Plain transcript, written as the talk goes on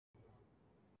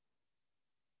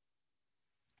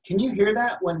Can you hear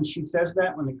that when she says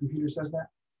that, when the computer says that?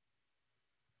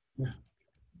 Yeah.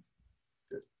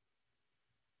 Good.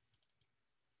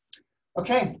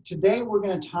 Okay, today we're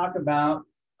going to talk about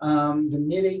the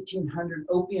mid-1800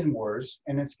 Opium Wars,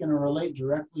 and it's going to relate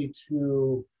directly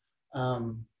to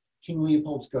King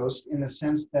Leopold's ghost in the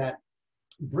sense that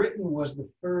Britain was the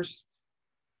first,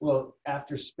 well,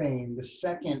 after Spain, the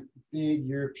second big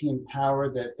European power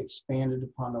that expanded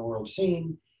upon the world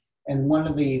scene. And one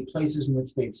of the places in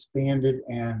which they expanded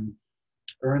and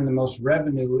earned the most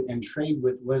revenue and trade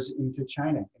with was into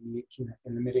China in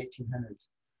the mid-1800s.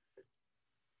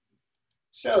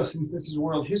 So since this is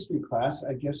world history class,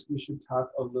 I guess we should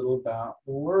talk a little about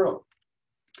the world.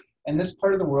 And this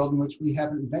part of the world in which we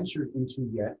haven't ventured into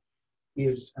yet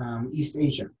is East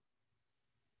Asia.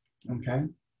 Okay.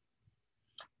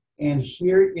 And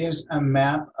here is a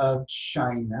map of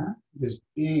China, this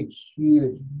big,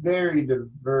 huge, very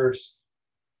diverse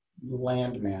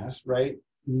landmass, right?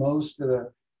 Most of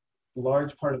the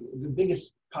large part of the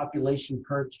biggest population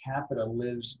per capita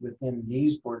lives within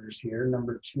these borders here.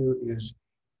 Number 2 is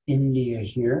India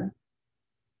here.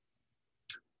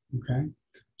 Okay.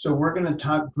 So we're going to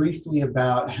talk briefly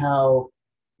about how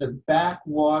the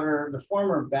backwater, the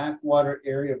former backwater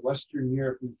area of Western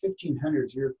Europe in the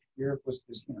 1500s, Europe was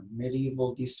this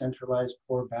medieval, decentralized,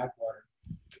 poor backwater.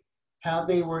 How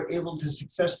they were able to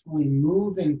successfully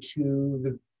move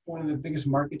into one of the biggest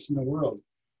markets in the world.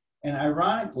 And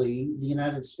ironically, the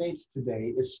United States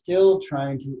today is still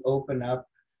trying to open up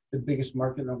the biggest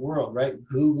market in the world, right?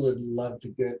 Google would love to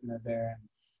get in there.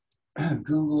 And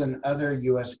Google and other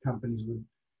US companies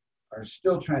are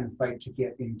still trying to fight to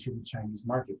get into the Chinese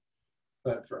market.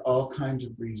 But for all kinds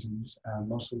of reasons,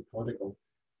 mostly political,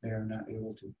 they are not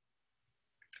able to.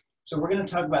 So we're going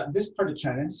to talk about this part of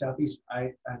China, Southeast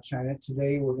China.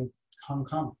 Today, we're going to Hong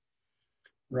Kong,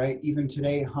 right? Even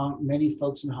today, many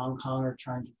folks in Hong Kong are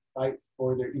trying to fight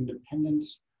for their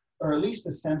independence, or at least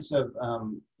a sense of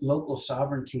local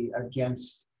sovereignty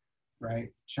against, right,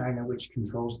 China, which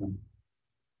controls them.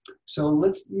 So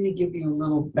let me give you a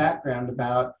little background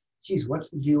about, geez, what's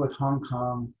the deal with Hong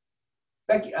Kong?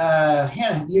 Becky,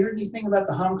 Hannah, have you heard anything about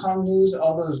the Hong Kong news?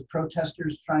 All those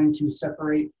protesters trying to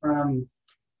separate from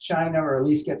China, or at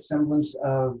least get semblance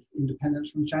of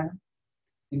independence from China?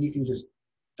 And you can just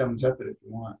thumbs up it if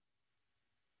you want.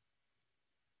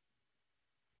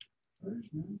 Where's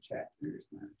my chat? Where's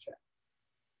my chat?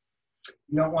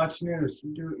 You don't watch news.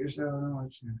 You do it yourself. I don't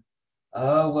watch news.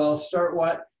 Oh, well, start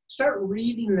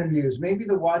reading the news. Maybe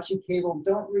the watchy cable,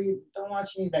 don't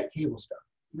watch any of that cable stuff.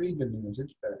 Read the news,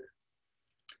 it's better.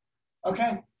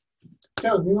 Okay,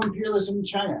 so new imperialism in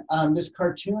China. This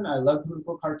cartoon, I love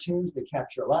political cartoons, they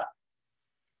capture a lot.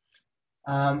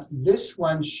 This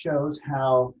one shows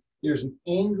how there's an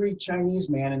angry Chinese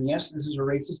man, and yes, this is a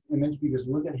racist image because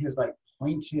look at his like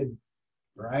pointed,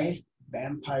 right,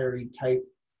 vampire-y type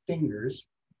fingers,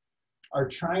 are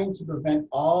trying to prevent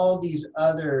all these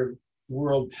other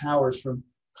world powers from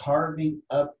carving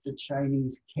up the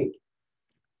Chinese cake.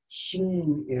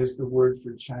 Xin is the word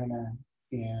for China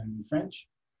in French.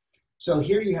 So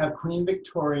here you have Queen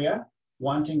Victoria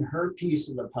wanting her piece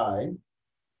of the pie.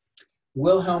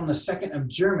 Wilhelm II of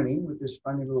Germany, with this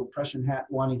funny little Prussian hat,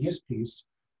 wanting his piece.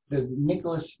 The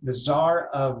Tsar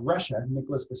of Russia,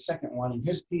 Nicholas II, wanting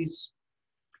his piece.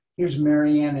 Here's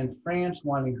Marianne in France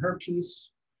wanting her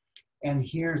piece. And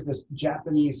here's this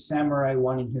Japanese samurai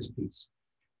wanting his piece.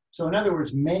 So in other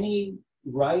words, many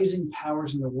rising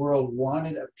powers in the world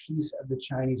wanted a piece of the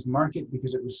Chinese market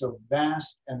because it was so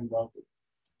vast and wealthy.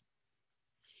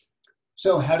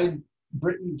 So how did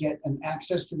Britain get an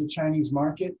access to the Chinese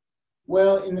market?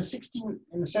 Well, in the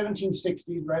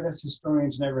 1760s, right, as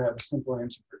historians never have a simple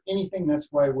answer for anything. That's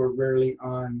why we're rarely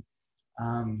on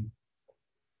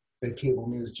the cable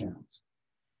news channels.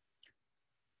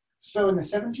 So in the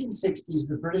 1760s,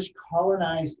 the British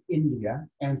colonized India,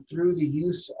 and through the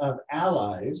use of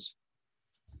allies,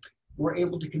 were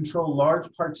able to control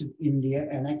large parts of India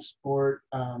and export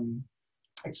a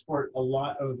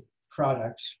lot of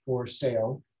products for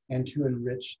sale and to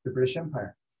enrich the British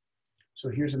Empire. So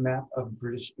here's a map of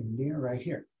British India right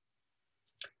here.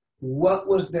 What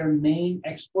was their main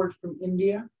export from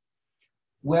India?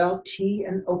 Well, tea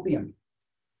and opium.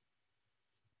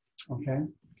 Okay.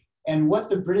 And what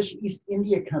the British East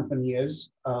India Company is,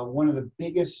 one of the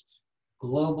biggest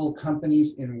global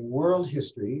companies in world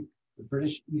history, the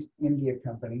British East India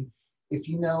Company. If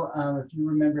you know, if you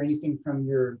remember anything from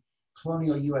your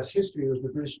colonial US history, it was the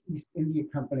British East India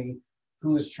Company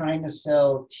who was trying to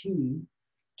sell tea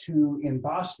in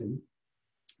Boston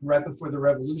right before the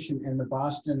revolution, and the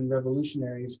Boston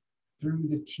revolutionaries threw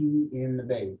the tea in the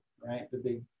bay, right? The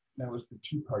big That was the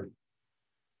Tea Party.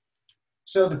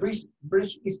 So the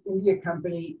British East India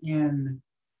Company in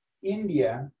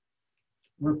India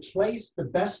replaced the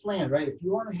best land, right? If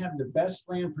you want to have the best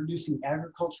land producing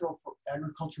agriculture for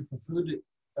food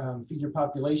to feed your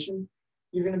population,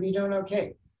 you're going to be doing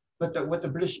okay. But what the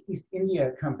British East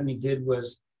India Company did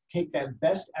was take that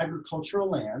best agricultural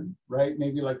land, right?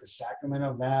 Maybe like the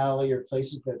Sacramento Valley or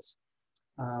places that's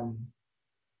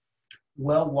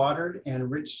well-watered and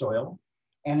rich soil.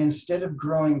 And instead of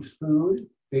growing food,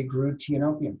 they grew tea and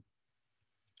opium.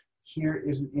 Here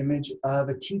is an image of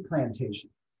a tea plantation,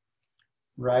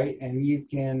 right? And you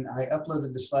can, I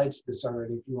uploaded the slides to this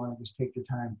already if you want to just take your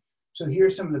time. So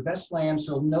here's some of the best land.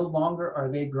 So no longer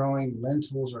are they growing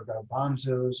lentils or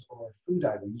garbanzos or food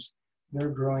items. They're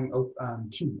growing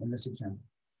tea in this example.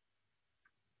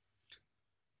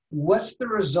 What's the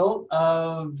result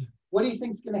of, what do you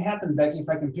think is going to happen, Becky, if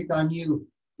I can pick on you,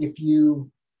 if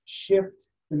you shift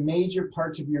the major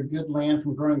parts of your good land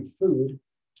from growing food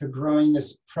to growing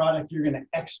this product you're going to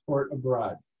export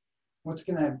abroad?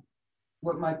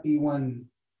 What might be one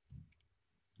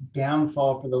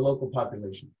downfall for the local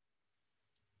population?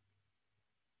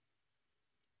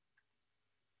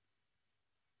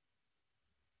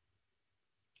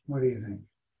 What do you think?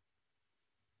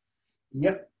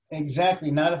 Yep,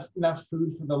 exactly. Not enough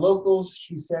food for the locals,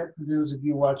 she said, for those of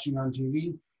you watching on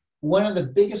TV. One of the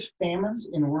biggest famines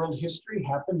in world history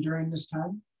happened during this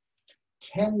time.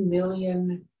 10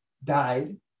 million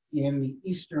died in the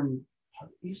eastern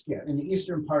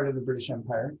part of the British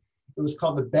Empire. It was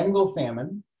called the Bengal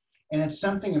famine. And it's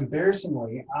something,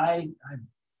 embarrassingly, I'm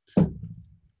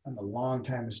a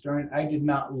long-time historian, I did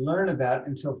not learn about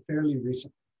until fairly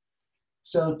recently.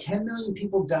 So 10 million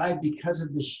people died because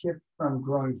of the shift from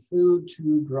growing food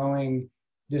to growing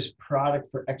this product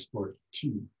for export,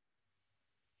 tea.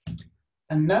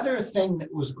 Another thing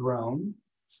that was grown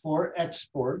for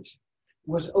export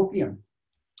was opium.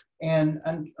 And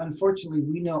unfortunately,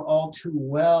 we know all too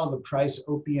well the price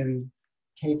opium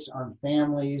takes on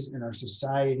families and our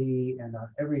society and on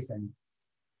everything.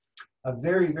 A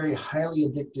very, very highly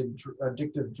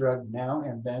addictive drug now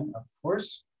and then, of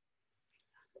course.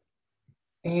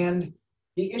 And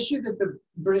the issue that the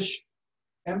British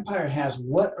Empire has,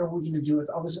 what are we going to do with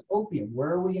all this opium?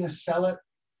 Where are we going to sell it?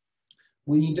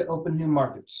 We need to open new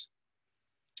markets.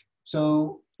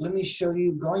 So let me show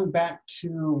you, going back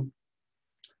to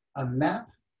a map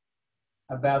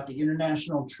about the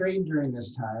international trade during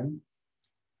this time.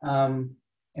 And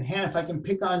Hannah, if I can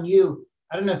pick on you,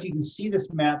 I don't know if you can see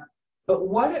this map, but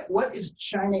what is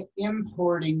China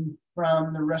importing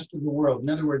from the rest of the world? In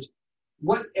other words,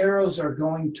 what arrows are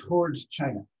going towards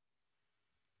China?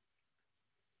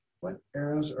 What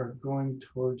arrows are going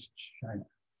towards China?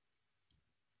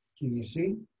 Can you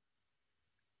see?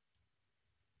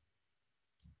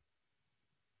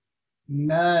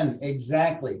 None,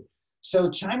 exactly. So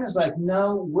China's like,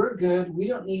 no, we're good. We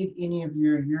don't need any of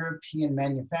your European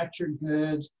manufactured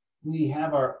goods. We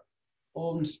have our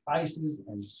own spices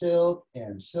and silk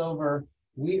and silver.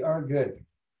 We are good.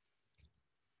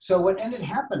 So what ended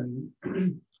happening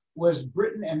was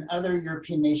Britain and other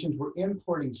European nations were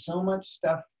importing so much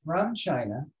stuff from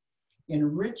China,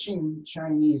 enriching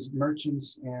Chinese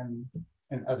merchants and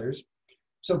others.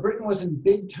 So Britain was in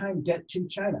big time debt to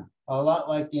China, a lot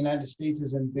like the United States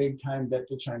is in big time debt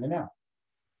to China now,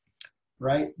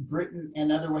 right? Britain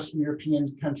and other Western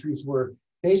European countries were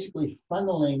basically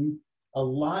funneling a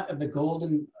lot of the gold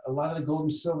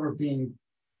and silver being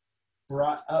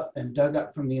brought up and dug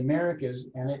up from the Americas,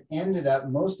 and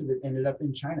most of it ended up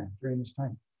in China during this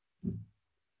time.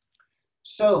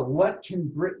 So what can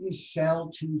Britain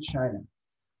sell to China?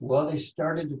 Well, they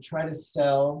started to try to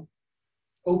sell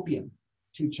opium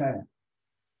to China.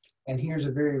 And here's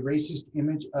a very racist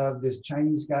image of this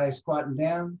Chinese guy squatting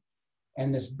down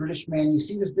and this British man. You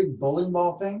see this big bowling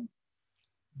ball thing?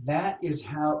 That is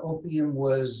how opium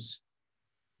was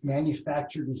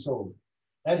manufactured and sold.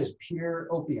 That is pure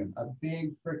opium, a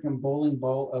big frickin' bowling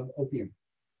ball of opium.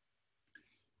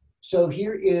 So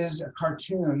here is a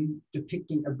cartoon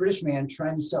depicting a British man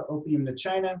trying to sell opium to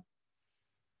China.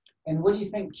 And what do you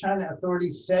think China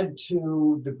authorities said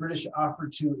to the British offer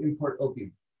to import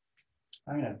opium?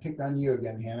 I'm gonna pick on you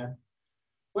again, Hannah.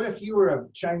 What if you were a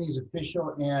Chinese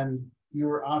official and you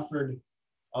were offered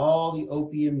all the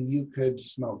opium you could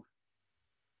smoke?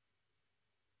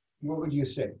 What would you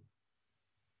say?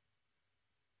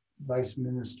 Vice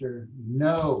Minister,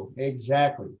 no,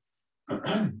 exactly.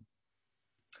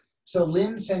 So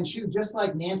Lin Zexu, just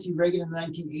like Nancy Reagan in the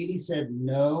 1980s said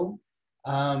no,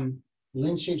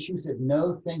 Lin Zexu said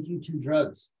no, thank you to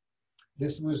drugs.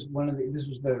 This was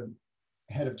the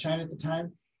head of China at the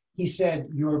time. He said,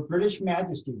 "Your British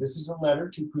Majesty," this is a letter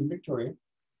to Queen Victoria,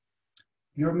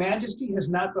 "Your Majesty has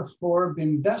not before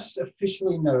been thus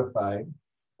officially notified,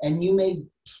 and you may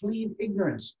plead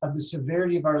ignorance of the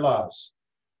severity of our laws.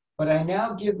 But I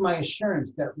now give my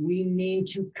assurance that we mean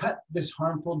to cut this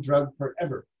harmful drug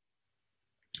forever."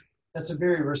 That's a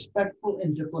very respectful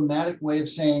and diplomatic way of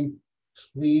saying,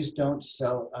 please don't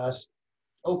sell us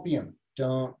opium.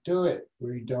 Don't do it.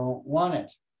 We don't want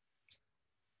it.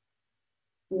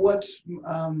 What's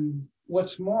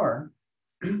more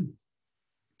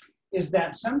is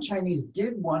that some Chinese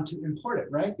did want to import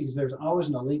it, right? Because there's always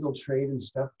an illegal trade and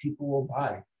stuff people will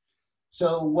buy.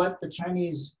 So what the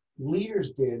Chinese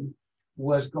leaders did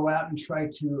was go out and try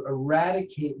to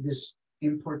eradicate this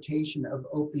importation of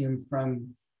opium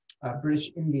from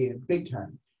British India big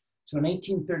time. So in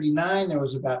 1839, there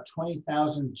was about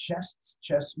 20,000 chests.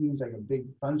 Chests means like a big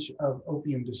bunch of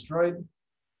opium destroyed.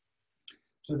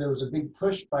 So there was a big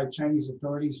push by Chinese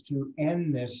authorities to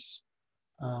end this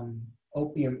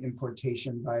opium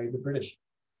importation by the British.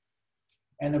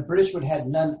 And the British would have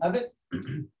none of it.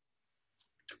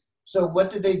 So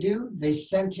what did they do? They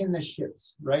sent in the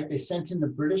ships, right? They sent in the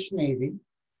British Navy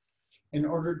in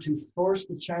order to force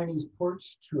the Chinese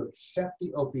ports to accept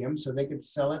the opium so they could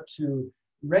sell it to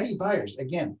ready buyers.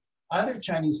 Again, other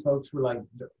Chinese folks were like,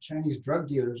 the Chinese drug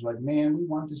dealers were like, man, we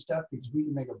want this stuff because we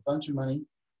can make a bunch of money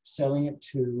selling it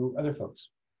to other folks.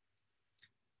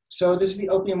 So this is the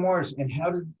Opium Wars. And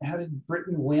how did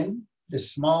Britain win?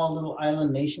 This small little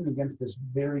island nation against this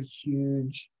very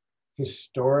huge,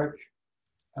 historic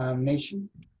nation?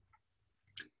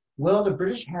 Well, the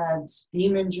British had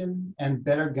steam engine and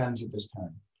better guns at this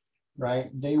time,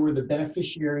 right? They were the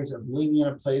beneficiaries of living in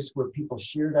a place where people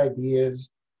shared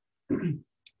ideas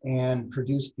and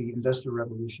produced the Industrial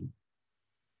Revolution.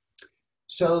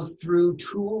 So through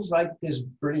tools like this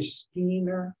British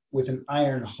steamer with an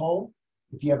iron hull,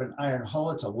 if you have an iron hull,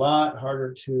 it's a lot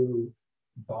harder to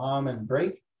bomb and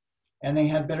break, and they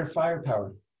had better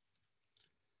firepower.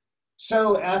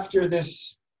 So after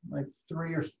this like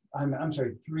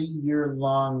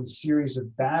 3-year-long series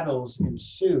of battles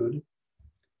ensued,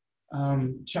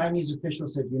 Chinese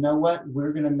officials said, you know what,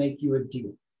 we're gonna make you a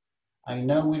deal. I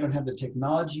know we don't have the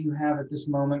technology you have at this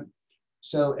moment.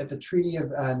 So at the Treaty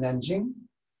of Nanjing,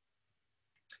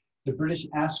 the British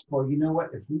asked for, you know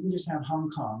what, if we can just have Hong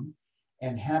Kong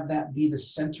and have that be the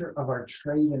center of our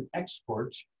trade and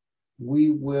export,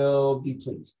 we will be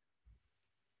pleased,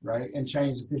 right? And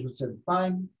Chinese officials said,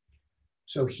 fine.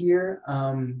 So here,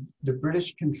 the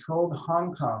British controlled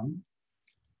Hong Kong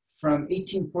from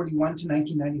 1841 to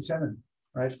 1997,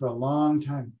 right, for a long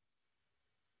time.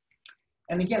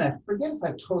 And again, I forget if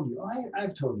I've told you,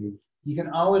 I've told you, you can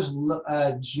always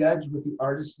judge what the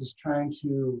artist is trying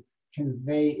to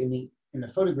convey in the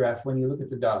photograph when you look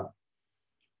at the dog.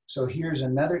 So here's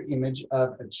another image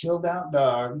of a chilled out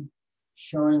dog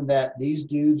showing that these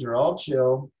dudes are all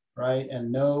chill, right?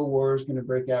 And no war is gonna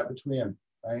break out between them,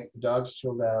 right? The dog's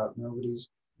chilled out, nobody's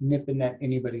nipping at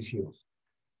anybody's heels.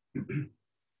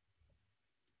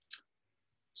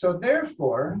 So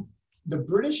therefore, the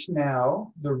British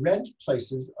now, the red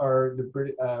places are the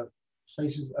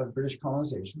places of British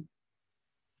colonization,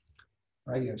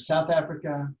 right? You have South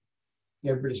Africa,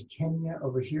 you have British Kenya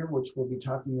over here, which we'll be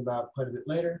talking about quite a bit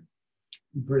later,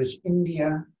 British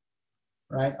India,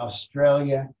 right?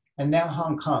 Australia, and now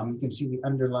Hong Kong. You can see the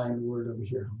underlined word over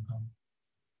here, Hong Kong.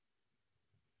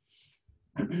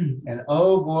 And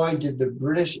oh boy, did the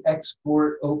British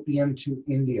export opium to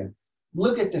India.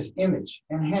 Look at this image.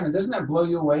 And Hannah, doesn't that blow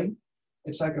you away?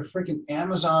 It's like a freaking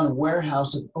Amazon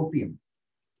warehouse of opium.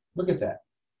 Look at that.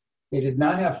 They did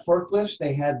not have forklifts.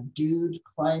 They had dudes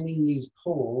climbing these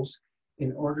poles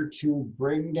in order to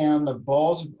bring down the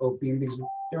balls of opium because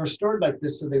they were stored like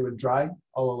this so they would dry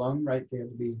all alone, right? They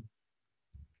had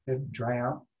to dry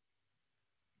out.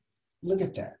 Look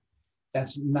at that.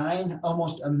 That's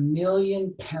almost 1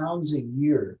 million pounds a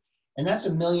year. And that's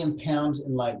 1 million pounds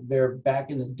in like their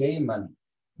back in the day money,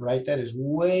 right? That is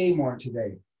way more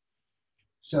today.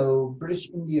 So British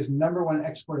India's #1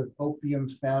 export of opium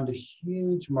found a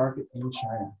huge market in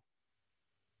China.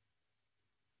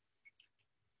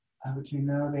 I would say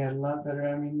no, they had a lot better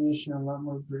ammunition, a lot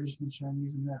more British than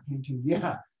Chinese in that painting.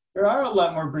 Yeah, there are a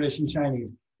lot more British and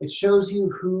Chinese. It shows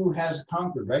you who has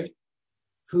conquered, right?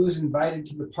 Who's invited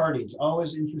to the party. It's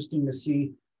always interesting to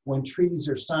see when treaties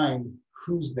are signed,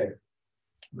 who's there,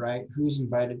 right? Who's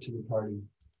invited to the party.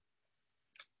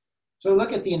 So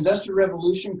look at the Industrial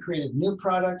Revolution created new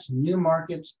products, new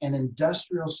markets, and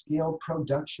industrial scale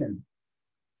production,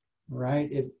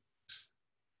 right?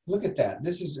 Look at that.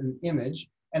 This is an image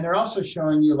And they're also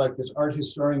showing you like this art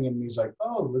historian, and he's like,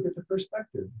 oh, look at the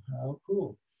perspective, how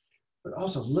cool. But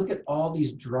also look at all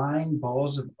these drying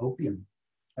balls of opium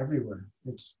everywhere.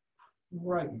 It's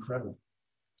quite incredible.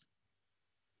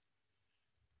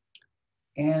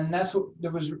 And that's what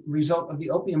there was a result of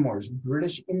the Opium Wars,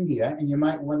 British India. And you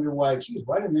might wonder why, geez,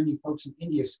 why do many folks in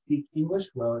India speak English?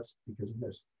 Well, it's because of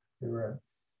this. They were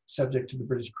subject to the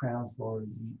British Crown for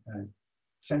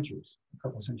centuries, a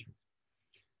couple of centuries.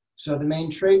 So the main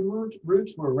trade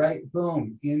routes were right,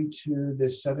 boom, into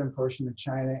this southern portion of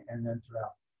China and then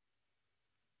throughout.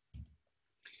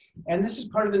 And this is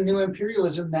part of the new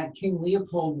imperialism that King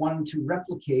Leopold wanted to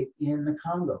replicate in the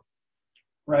Congo.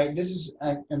 Right, this is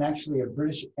actually a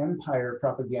British Empire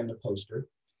propaganda poster,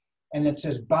 and it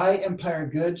says, buy empire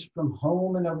goods from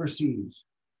home and overseas.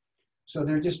 So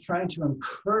they're just trying to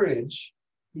encourage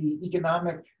the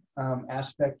economic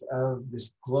aspect of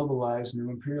this globalized new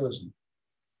imperialism.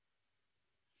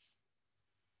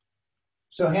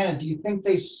 So Hannah, do you think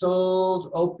they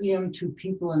sold opium to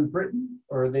people in Britain,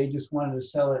 or they just wanted to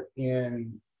sell it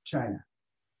in China?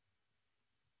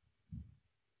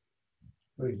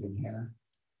 What do you think, Hannah?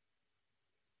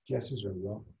 Guesses are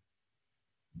welcome.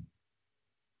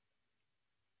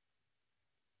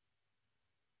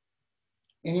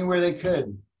 Anywhere they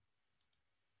could.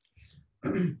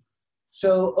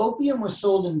 So opium was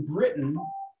sold in Britain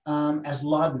as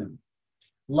laudanum.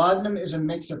 Laudanum is a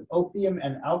mix of opium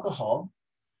and alcohol,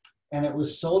 and it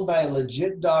was sold by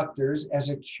legit doctors as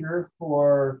a cure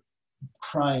for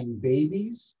crying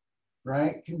babies,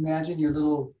 right? Can you imagine your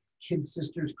little kid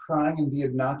sister's crying and be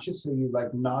obnoxious, so you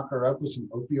like knock her up with some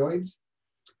opioids?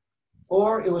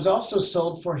 Or it was also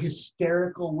sold for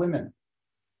hysterical women.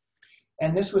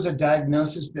 And this was a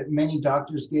diagnosis that many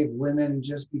doctors gave women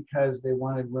just because they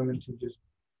wanted women to just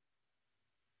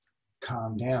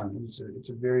calm down. It's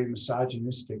a very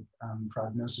misogynistic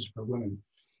prognosis for women.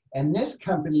 And this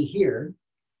company here,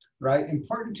 right,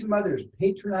 important to mothers,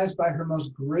 patronized by Her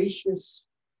Most Gracious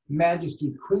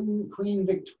Majesty, Queen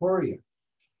Victoria.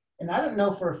 And I don't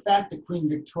know for a fact that Queen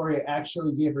Victoria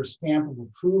actually gave her stamp of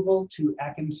approval to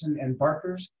Atkinson and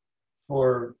Barker's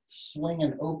for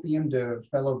slinging opium to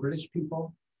fellow British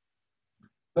people.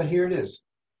 But here it is,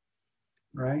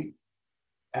 right?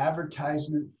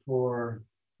 Advertisement for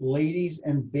ladies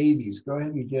and babies. Go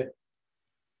ahead and get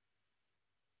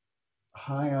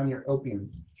high on your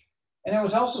opium. And it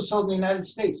was also sold in the United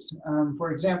States.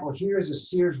 For example, here is a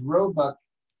Sears Roebuck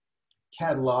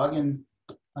catalog, and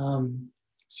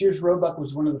Sears Roebuck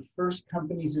was one of the first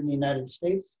companies in the United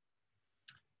States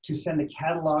to send a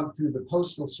catalog through the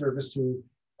postal service to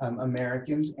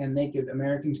Americans, and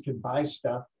Americans could buy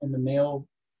stuff, and the mail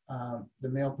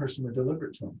person would deliver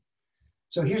it to them.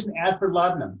 So here's an ad for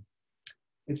laudanum.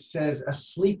 It says a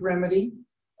sleep remedy,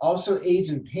 also aids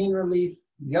in pain relief,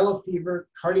 yellow fever,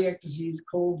 cardiac disease,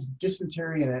 colds,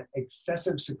 dysentery, and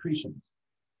excessive secretions.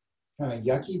 Kind of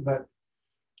yucky, but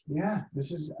yeah,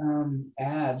 this is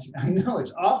ads. I know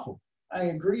it's awful. I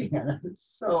agree, Hannah.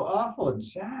 It's so awful and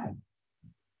sad.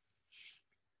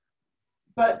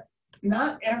 But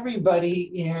not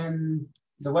everybody in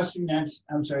the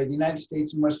the United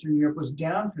States and Western Europe was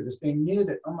down for this. They knew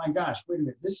that, oh my gosh, wait a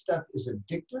minute, this stuff is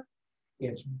addictive,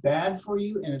 it's bad for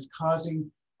you, and it's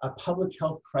causing a public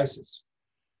health crisis.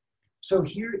 So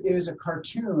here is a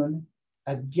cartoon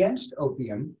against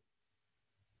opium,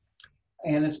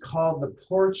 and it's called The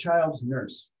Poor Child's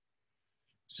Nurse.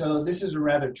 So this is a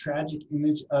rather tragic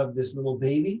image of this little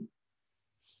baby,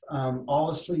 all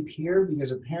asleep here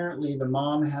because apparently the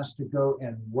mom has to go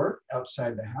and work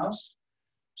outside the house.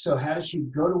 So how does she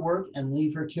go to work and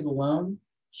leave her kid alone?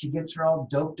 She gets her all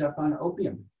doped up on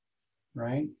opium,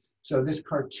 right? So this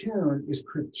cartoon is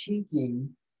critiquing,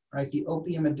 right, the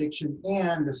opium addiction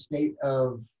and the state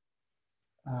of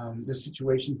the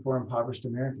situation for impoverished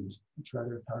Americans. It's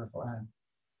rather a powerful ad.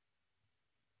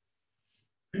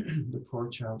 The Poor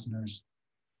Child's Nurse.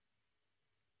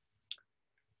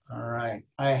 All right,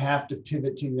 I have to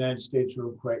pivot to the United States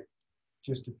real quick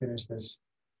just to finish this.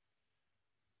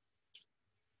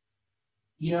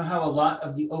 You know how a lot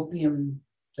of the opium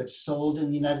that's sold in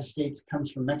the United States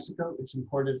comes from Mexico? It's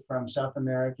imported from South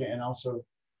America and also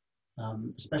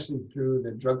especially through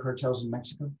the drug cartels in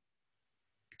Mexico.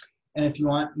 And if you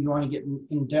want to get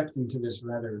in depth into this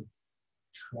rather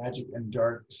tragic and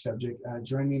dark subject,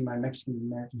 join me in my Mexican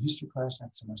American history class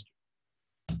next semester.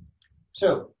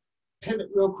 So pivot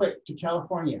real quick to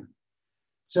California.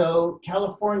 So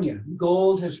California,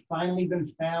 gold has finally been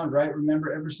found, right?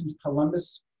 Remember, ever since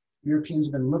Columbus, Europeans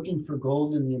have been looking for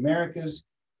gold in the Americas,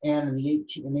 and in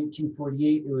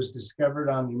 1848, it was discovered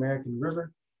on the American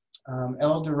River.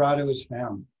 El Dorado is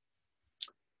found.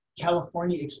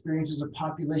 California experiences a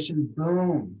population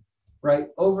boom, right?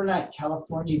 Overnight,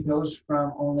 California goes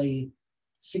from only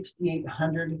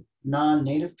 6,800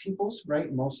 non-native peoples,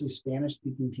 right? Mostly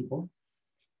Spanish-speaking people.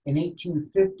 In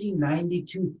 1850,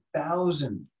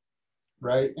 92,000,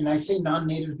 right? And I say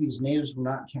non-native because natives were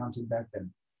not counted back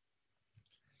then.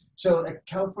 So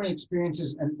California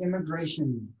experiences an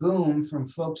immigration boom from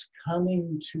folks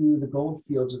coming to the gold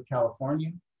fields of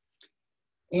California.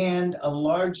 And a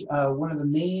large, one of the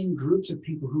main groups of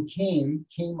people who came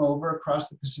over across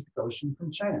the Pacific Ocean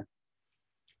from China,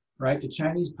 right? The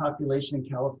Chinese population in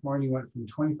California went from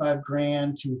 25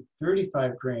 grand to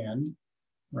 35 grand,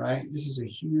 right? This is a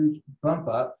huge bump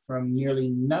up from nearly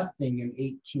nothing in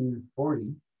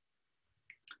 1840,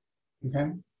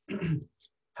 okay?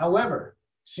 However,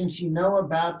 since you know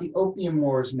about the Opium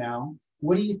Wars now,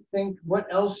 what do you think, what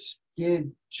else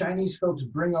did Chinese folks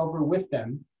bring over with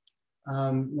them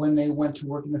when they went to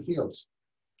work in the fields?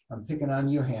 I'm picking on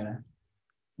you, Hannah.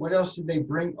 What else did they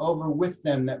bring over with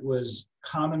them that was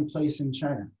commonplace in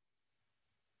China?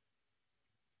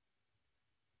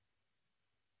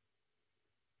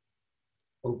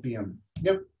 Opium.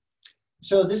 Yep.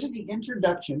 So this is the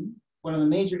introduction, one of the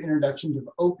major introductions of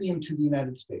opium to the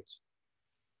United States.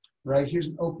 Right, here's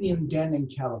an opium den in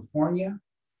California,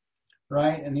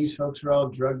 right? And these folks are all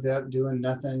drugged up, doing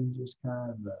nothing, just kind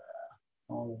of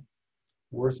all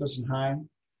worthless and high.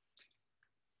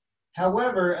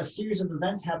 However, a series of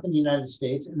events happened in the United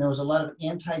States, and there was a lot of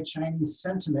anti-Chinese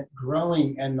sentiment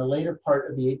growing in the later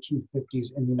part of the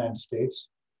 1850s in the United States.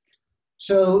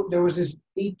 So there was this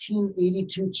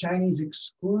 1882 Chinese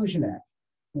Exclusion Act,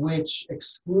 which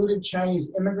excluded Chinese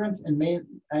immigrants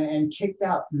and kicked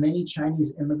out many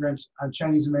Chinese immigrants,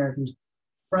 Chinese Americans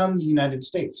from the United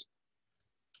States.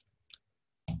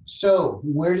 So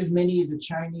where did many of the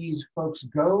Chinese folks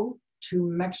go? To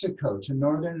Mexico, to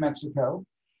northern Mexico.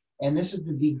 And this is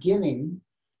the beginning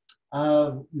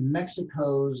of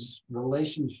Mexico's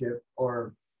relationship,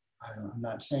 or I don't know, I'm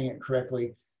not saying it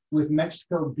correctly, with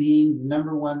Mexico being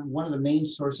one of the main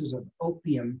sources of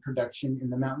opium production in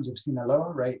the mountains of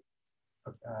Sinaloa, right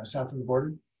south of the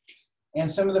border. And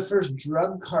some of the first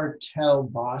drug cartel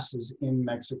bosses in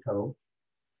Mexico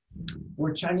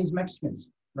were Chinese Mexicans,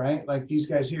 right? Like these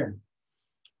guys here.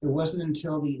 It wasn't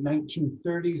until the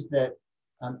 1930s that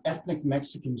ethnic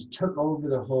Mexicans took over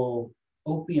the whole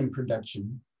opium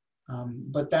production.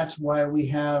 But that's why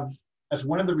that's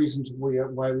one of the reasons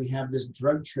why we have this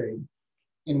drug trade,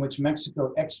 in which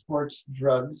Mexico exports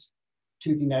drugs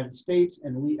to the United States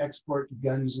and we export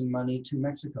guns and money to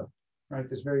Mexico, right?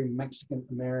 This very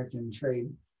Mexican-American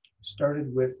trade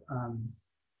started with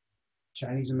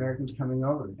Chinese Americans coming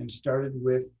over and started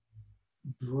with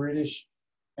British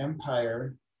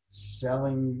Empire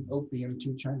selling opium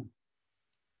to China.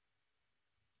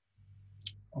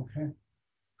 Okay,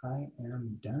 I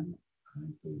am done, I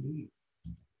believe.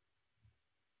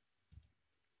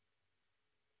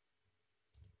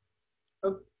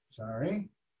 Oh, sorry.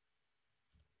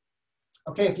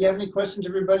 Okay, if you have any questions,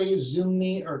 everybody, Zoom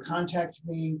me or contact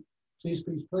me, please,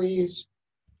 please, please.